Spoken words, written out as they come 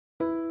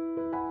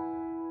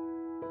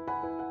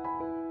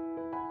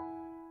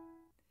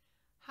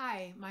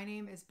My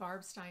name is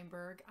Barb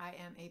Steinberg. I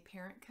am a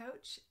parent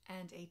coach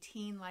and a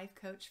teen life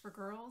coach for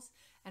girls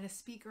and a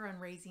speaker on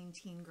raising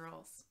teen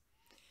girls.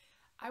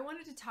 I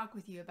wanted to talk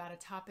with you about a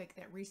topic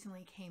that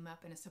recently came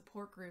up in a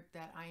support group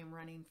that I am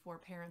running for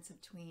parents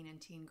of tween and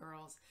teen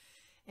girls.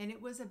 And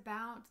it was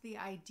about the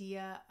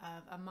idea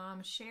of a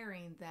mom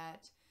sharing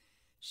that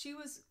she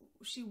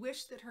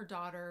wished that her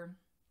daughter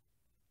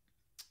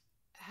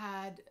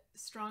had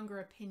stronger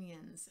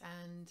opinions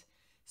and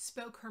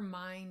spoke her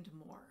mind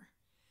more.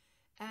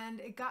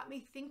 And it got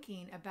me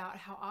thinking about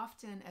how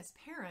often as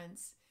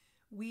parents,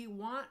 we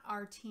want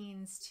our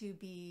teens to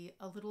be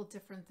a little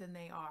different than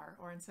they are,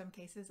 or in some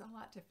cases, a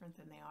lot different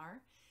than they are.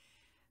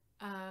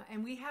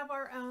 And we have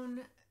our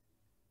own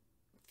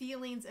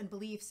feelings and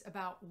beliefs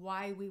about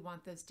why we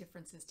want those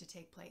differences to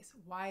take place,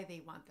 why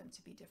they want them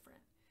to be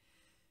different.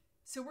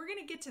 So we're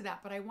going to get to that,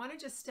 but I want to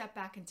just step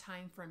back in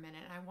time for a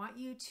minute. And I want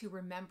you to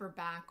remember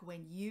back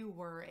when you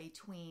were a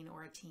tween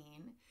or a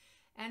teen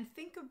and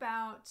think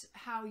about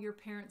how your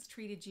parents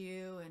treated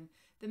you and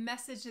the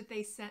messages that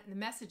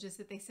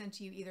they sent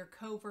to you either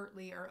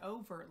covertly or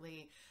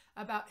overtly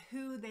about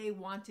who they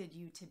wanted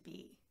you to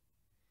be,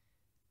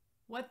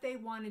 what they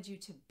wanted you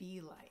to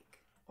be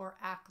like or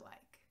act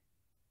like.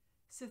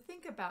 So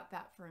think about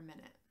that for a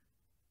minute.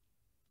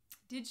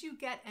 Did you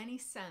get any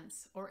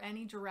sense or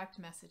any direct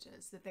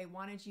messages that they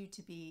wanted you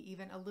to be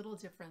even a little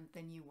different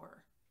than you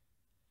were?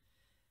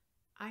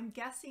 I'm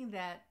guessing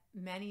that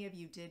many of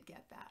you did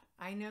get that.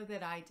 I know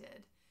that I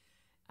did.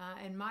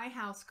 In my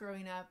house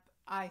growing up,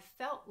 I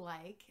felt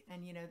like,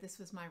 and this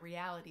was my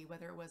reality,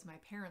 whether it was my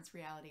parents'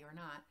 reality or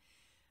not,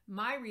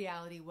 my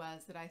reality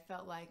was that I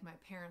felt like my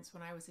parents,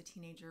 when I was a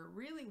teenager,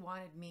 really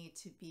wanted me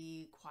to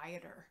be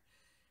quieter.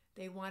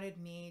 They wanted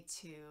me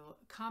to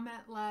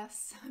comment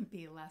less,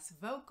 be less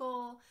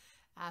vocal,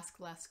 ask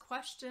less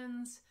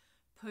questions,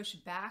 push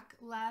back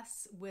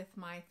less with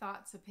my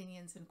thoughts,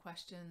 opinions, and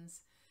questions.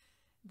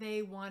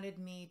 They wanted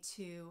me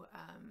to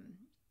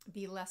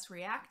be less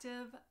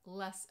reactive,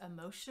 less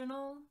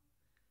emotional,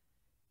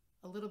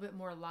 a little bit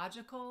more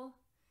logical,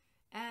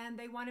 and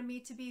they wanted me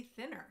to be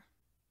thinner.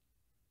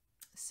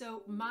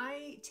 So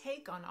my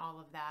take on all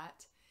of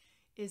that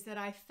is that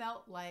I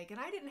felt like, and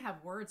I didn't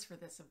have words for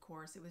this, of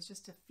course, it was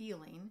just a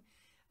feeling.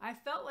 I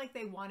felt like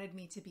they wanted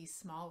me to be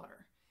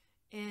smaller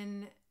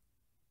in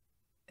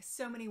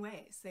so many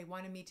ways. They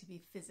wanted me to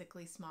be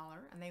physically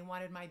smaller, and they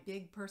wanted my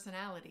big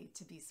personality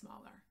to be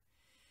smaller.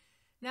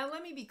 Now,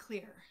 let me be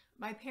clear.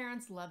 My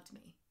parents loved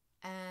me,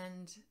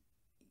 and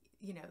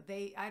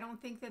I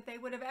don't think that they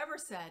would have ever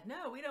said,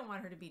 no, we don't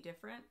want her to be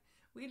different.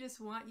 We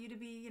just want you to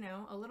be,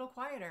 a little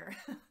quieter.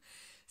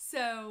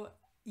 So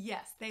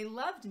yes, they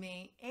loved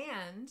me.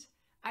 And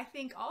I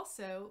think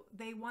also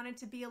they wanted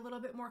to be a little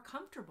bit more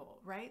comfortable,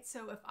 right?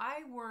 So if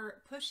I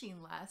were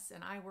pushing less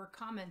and I were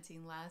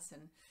commenting less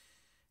and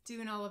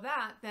doing all of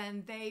that,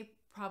 then they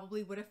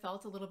probably would have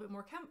felt a little bit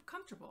more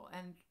comfortable.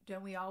 And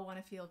don't we all want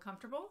to feel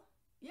comfortable?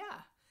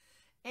 Yeah.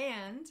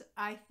 And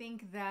I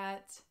think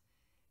that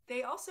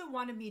they also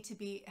wanted me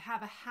to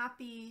have a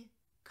happy,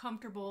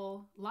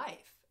 comfortable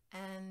life.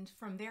 And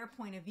from their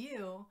point of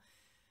view,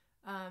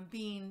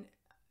 being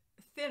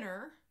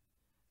thinner,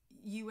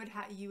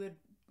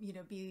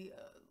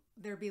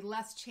 there'd be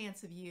less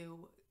chance of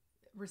you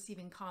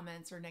receiving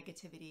comments or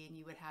negativity, and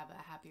you would have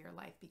a happier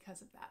life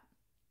because of that.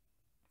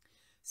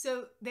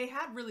 So they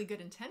had really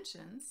good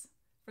intentions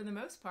for the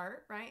most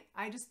part, right?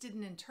 I just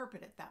didn't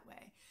interpret it that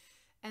way.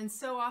 And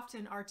so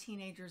often our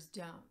teenagers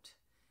don't.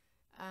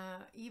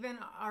 Even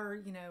our,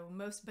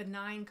 most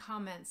benign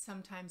comments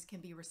sometimes can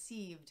be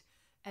received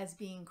as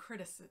being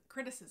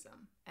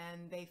criticism,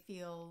 and they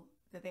feel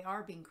that they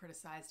are being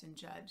criticized and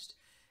judged.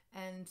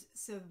 And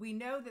so we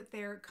know that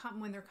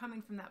when they're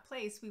coming from that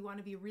place, we want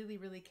to be really,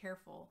 really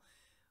careful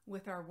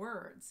with our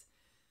words.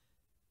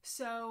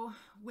 So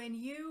when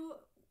you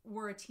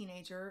were a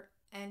teenager,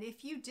 and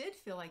if you did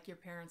feel like your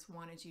parents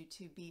wanted you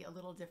to be a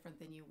little different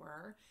than you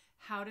were,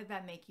 how did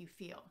that make you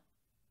feel?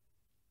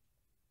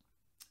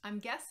 I'm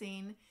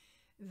guessing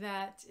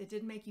that it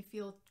didn't make you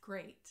feel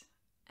great.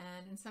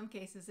 And in some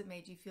cases, it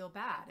made you feel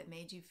bad. It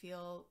made you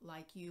feel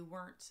like you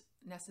weren't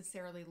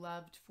necessarily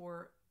loved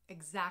for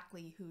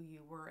exactly who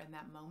you were in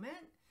that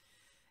moment.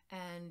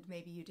 And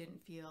maybe you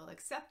didn't feel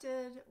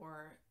accepted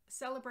or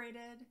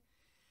celebrated.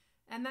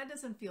 And that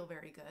doesn't feel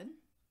very good.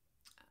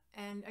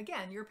 And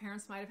again, your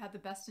parents might have had the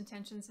best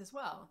intentions as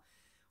well.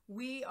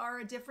 We are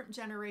a different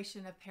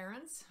generation of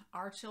parents.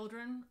 Our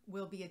children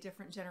will be a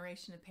different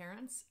generation of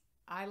parents.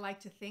 I like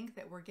to think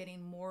that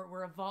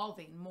we're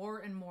evolving more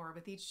and more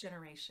with each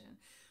generation.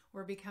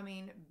 We're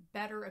becoming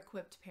better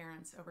equipped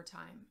parents over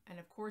time. And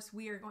of course,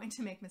 we are going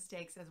to make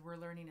mistakes as we're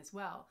learning as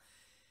well.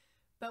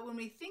 But when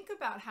we think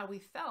about how we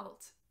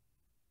felt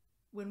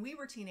when we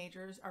were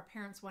teenagers, our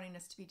parents wanting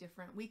us to be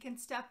different, we can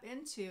step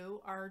into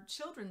our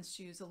children's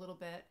shoes a little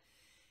bit,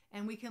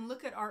 and we can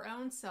look at our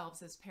own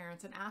selves as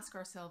parents and ask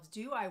ourselves,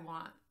 do I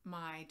want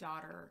my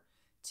daughter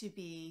to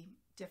be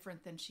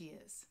different than she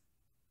is?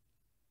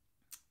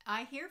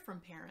 I hear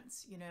from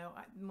parents,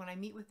 when I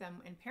meet with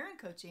them in parent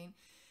coaching,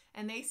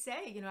 And they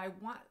say, you know,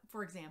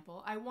 for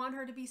example, I want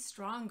her to be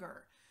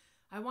stronger.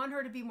 I want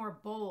her to be more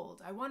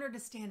bold. I want her to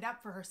stand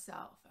up for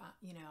herself.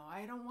 You know,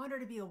 I don't want her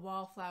to be a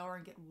wallflower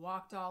and get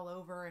walked all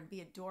over and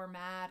be a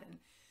doormat.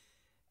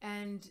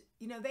 And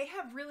you know, they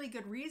have really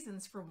good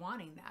reasons for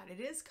wanting that.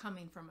 It is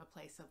coming from a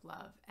place of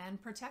love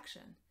and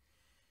protection.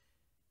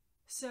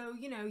 So,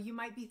 you know, you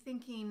might be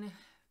thinking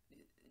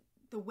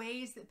the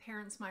ways that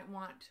parents might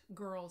want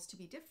girls to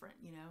be different.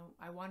 You know,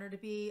 I want her to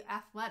be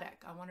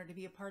athletic. I want her to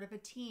be a part of a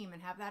team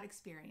and have that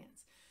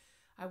experience.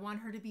 I want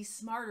her to be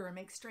smarter and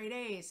make straight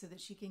A's so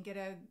that she can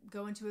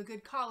go into a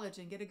good college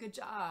and get a good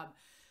job.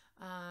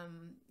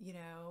 You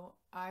know,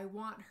 I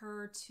want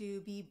her to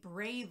be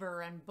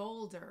braver and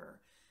bolder.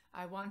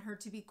 I want her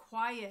to be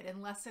quiet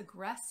and less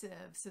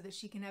aggressive so that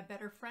she can have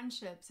better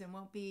friendships and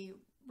won't be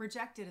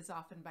rejected as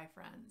often by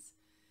friends.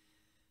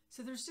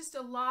 So there's just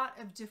a lot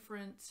of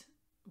different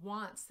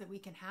wants that we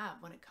can have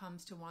when it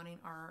comes to wanting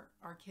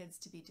our kids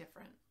to be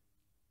different.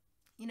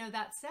 You know,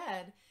 that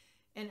said,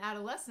 in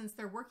adolescence,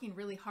 they're working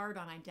really hard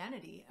on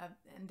identity,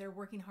 and they're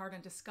working hard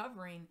on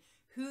discovering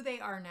who they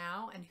are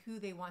now and who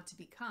they want to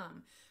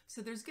become.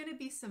 So there's going to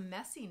be some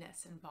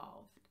messiness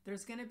involved.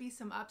 There's going to be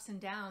some ups and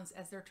downs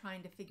as they're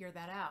trying to figure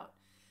that out.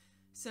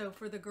 So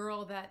for the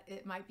girl that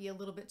it might be a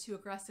little bit too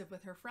aggressive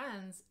with her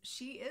friends,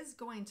 she is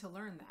going to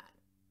learn that,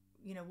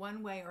 you know,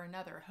 one way or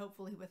another,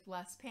 hopefully with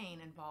less pain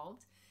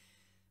involved.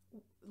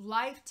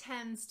 Life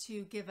tends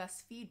to give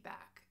us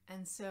feedback.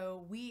 And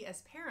so we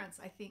as parents,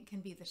 I think,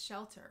 can be the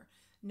shelter,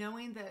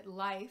 knowing that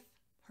life,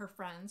 her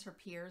friends, her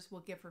peers will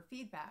give her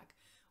feedback.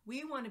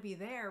 We want to be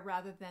there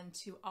rather than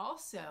to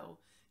also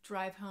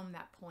drive home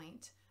that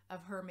point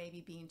of her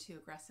maybe being too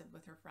aggressive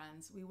with her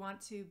friends. We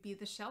want to be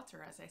the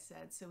shelter, as I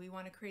said. So we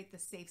want to create the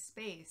safe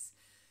space.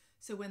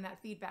 So when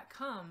that feedback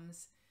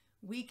comes,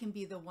 we can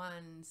be the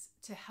ones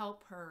to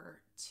help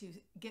her to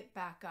get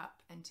back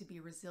up and to be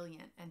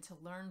resilient and to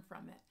learn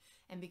from it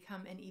and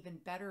become an even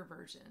better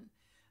version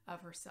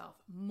of herself,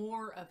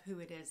 more of who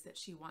it is that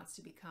she wants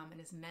to become and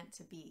is meant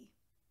to be.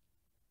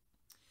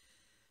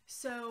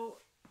 So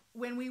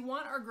when we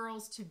want our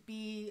girls to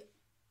be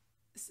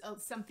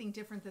something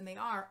different than they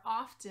are,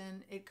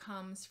 often it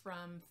comes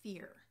from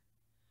fear.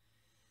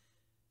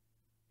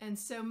 And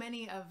so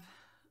many of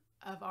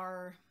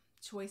our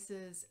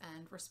choices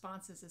and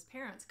responses as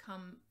parents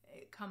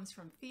comes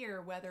from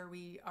fear, whether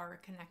we are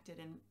connected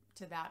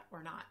to that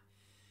or not.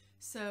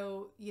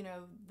 So, you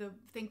know,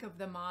 think of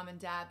the mom and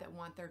dad that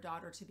want their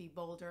daughter to be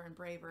bolder and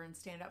braver and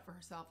stand up for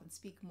herself and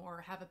speak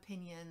more, have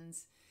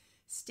opinions,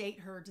 state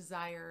her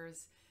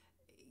desires.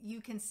 You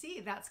can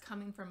see that's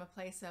coming from a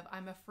place of,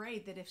 I'm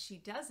afraid that if she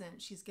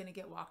doesn't, she's going to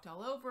get walked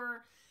all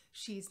over.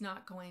 She's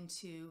not going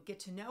to get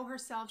to know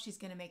herself. She's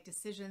going to make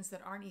decisions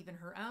that aren't even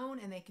her own,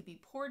 and they could be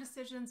poor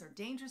decisions or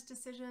dangerous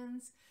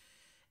decisions.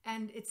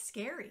 And it's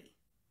scary.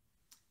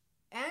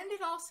 And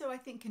it also, I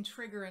think, can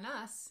trigger in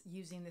us,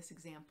 using this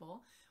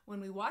example, when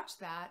we watch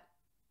that,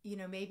 you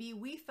know, maybe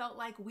we felt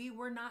like we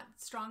were not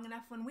strong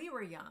enough when we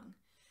were young.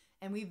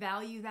 And we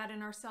value that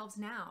in ourselves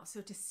now.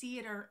 So to see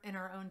it in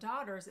our own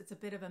daughters, it's a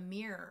bit of a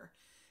mirror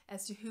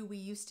as to who we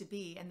used to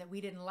be and that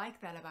we didn't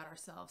like that about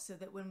ourselves. So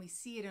that when we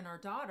see it in our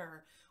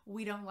daughter,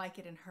 we don't like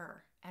it in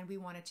her and we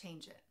want to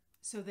change it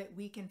so that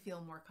we can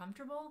feel more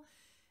comfortable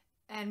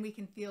and we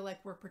can feel like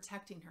we're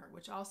protecting her,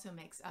 which also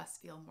makes us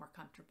feel more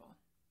comfortable.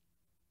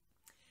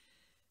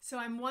 So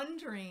I'm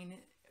wondering,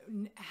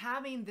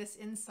 having this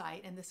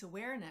insight and this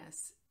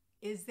awareness,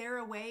 is there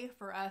a way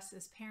for us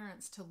as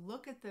parents to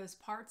look at those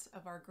parts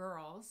of our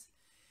girls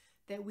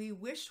that we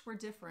wish were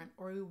different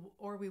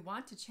or we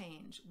want to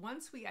change?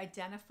 Once we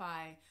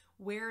identify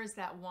where is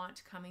that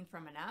want coming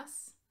from in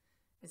us,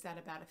 is that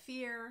about a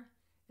fear?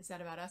 Is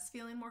that about us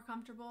feeling more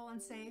comfortable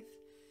and safe?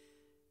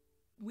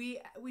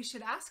 We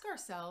should ask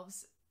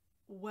ourselves,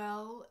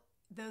 well,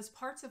 those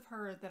parts of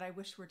her that I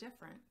wish were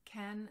different,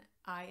 can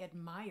I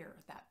admire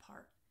that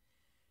part?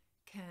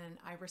 Can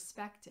I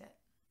respect it?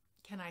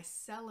 Can I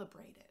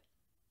celebrate it?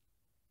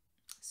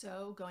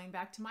 So going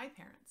back to my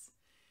parents,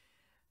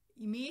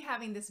 me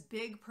having this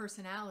big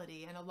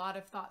personality and a lot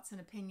of thoughts and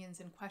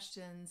opinions and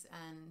questions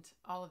and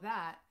all of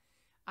that,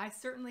 I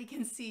certainly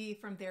can see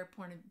from their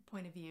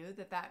point of view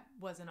that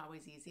wasn't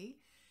always easy.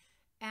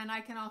 And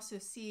I can also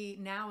see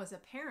now as a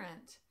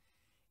parent,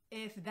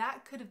 if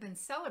that could have been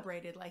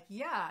celebrated, like,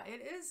 yeah,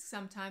 it is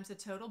sometimes a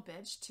total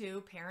bitch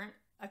to parent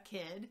a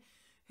kid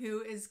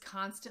who is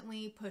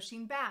constantly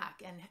pushing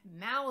back and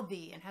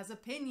mouthy and has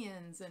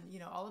opinions and, you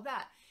know, all of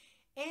that.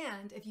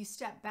 And if you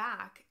step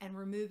back and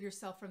remove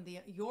yourself from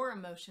your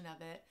emotion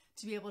of it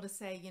to be able to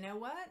say, you know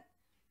what,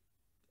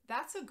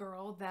 that's a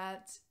girl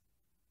that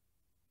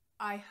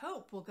I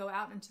hope will go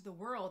out into the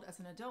world as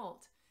an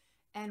adult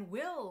and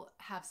will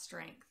have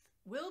strength,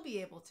 will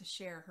be able to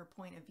share her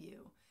point of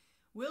view,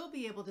 will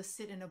be able to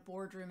sit in a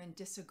boardroom and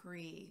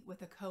disagree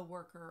with a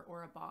coworker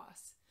or a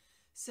boss.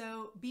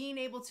 So being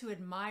able to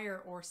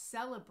admire or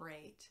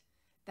celebrate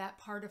that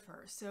part of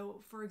her. So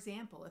for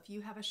example, if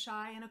you have a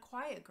shy and a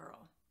quiet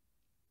girl,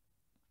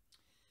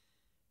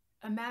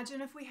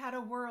 imagine if we had a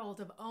world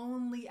of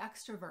only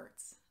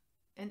extroverts.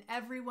 and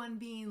everyone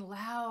being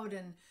loud,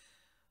 and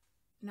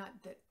not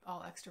that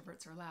all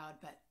extroverts are loud,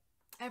 but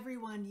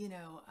everyone,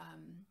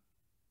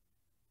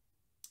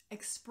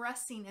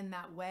 expressing in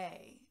that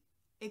way.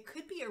 It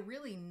could be a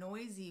really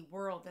noisy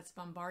world that's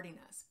bombarding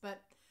us,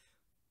 but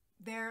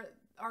there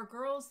are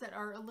girls that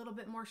are a little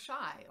bit more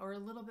shy or a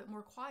little bit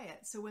more quiet.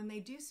 So when they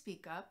do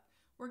speak up,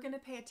 we're going to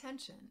pay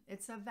attention.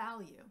 It's of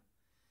value.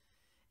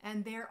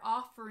 And they're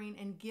offering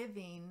and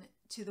giving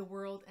to the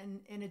world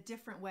in a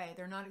different way.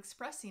 They're not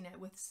expressing it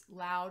with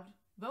loud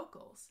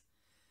vocals.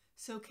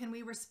 So can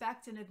we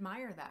respect and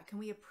admire that? Can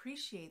we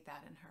appreciate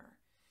that in her?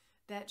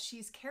 That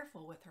she's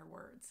careful with her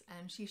words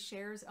and she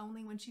shares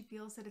only when she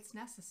feels that it's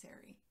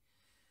necessary.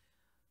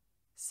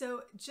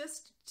 So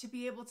just to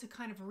be able to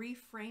kind of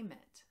reframe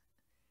it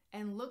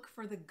and look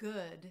for the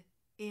good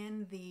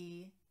in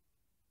the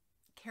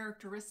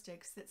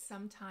characteristics that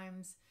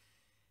sometimes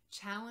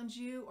challenge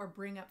you or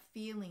bring up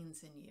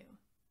feelings in you.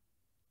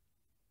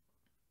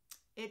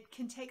 It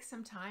can take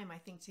some time, I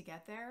think, to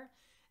get there.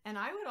 And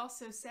I would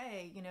also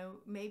say,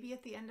 maybe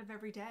at the end of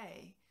every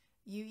day,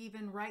 you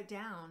even write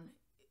down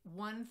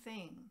one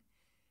thing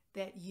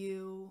that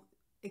you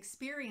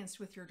experienced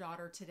with your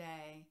daughter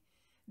today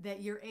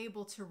that you're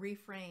able to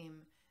reframe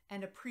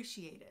and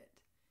appreciate it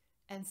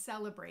and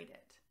celebrate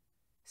it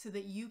so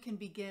that you can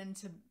begin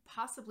to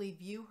possibly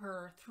view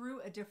her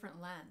through a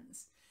different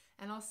lens.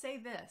 And I'll say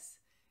this,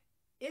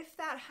 if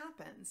that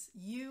happens,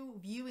 you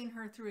viewing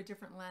her through a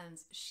different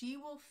lens, she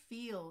will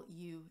feel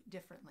you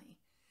differently.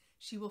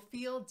 She will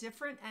feel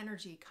different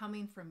energy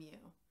coming from you.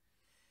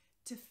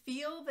 To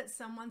feel that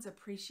someone's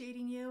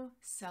appreciating you,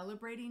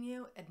 celebrating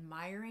you,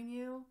 admiring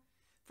you,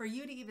 for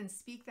you to even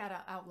speak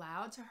that out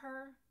loud to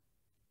her,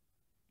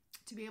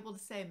 to be able to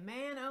say,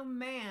 man, oh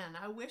man,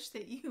 I wish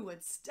that you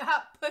would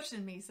stop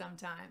pushing me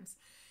sometimes.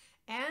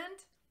 And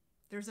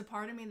there's a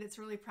part of me that's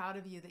really proud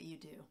of you that you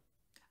do.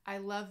 I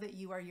love that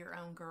you are your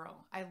own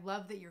girl. I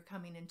love that you're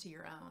coming into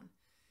your own.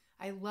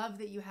 I love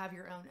that you have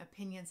your own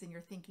opinions and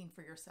you're thinking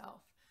for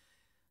yourself,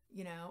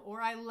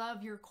 or I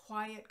love your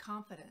quiet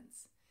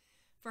confidence.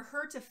 For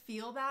her to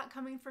feel that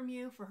coming from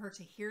you, for her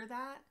to hear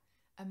that,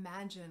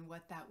 imagine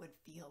what that would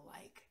feel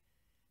like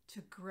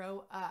to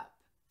grow up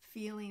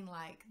feeling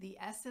like the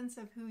essence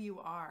of who you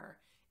are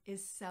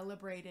is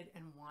celebrated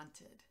and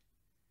wanted.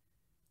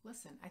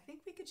 Listen, I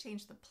think we could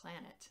change the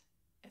planet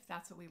if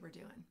that's what we were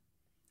doing.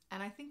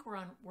 And I think we're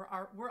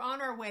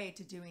on our way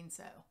to doing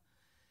so.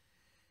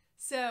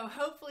 So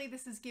hopefully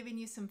this is giving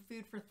you some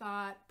food for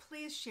thought.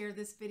 Please share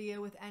this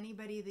video with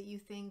anybody that you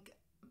think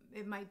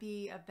it might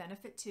be of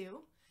benefit to.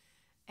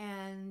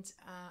 And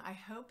I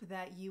hope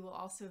that you will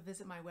also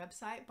visit my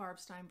website,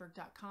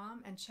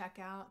 barbsteinberg.com, and check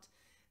out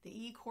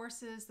the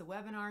e-courses, the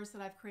webinars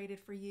that I've created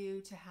for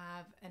you to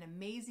have an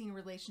amazing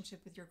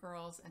relationship with your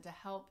girls and to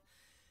help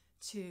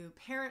to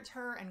parent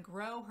her and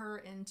grow her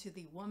into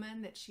the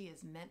woman that she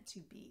is meant to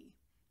be.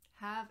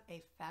 Have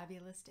a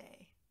fabulous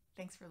day.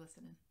 Thanks for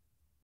listening.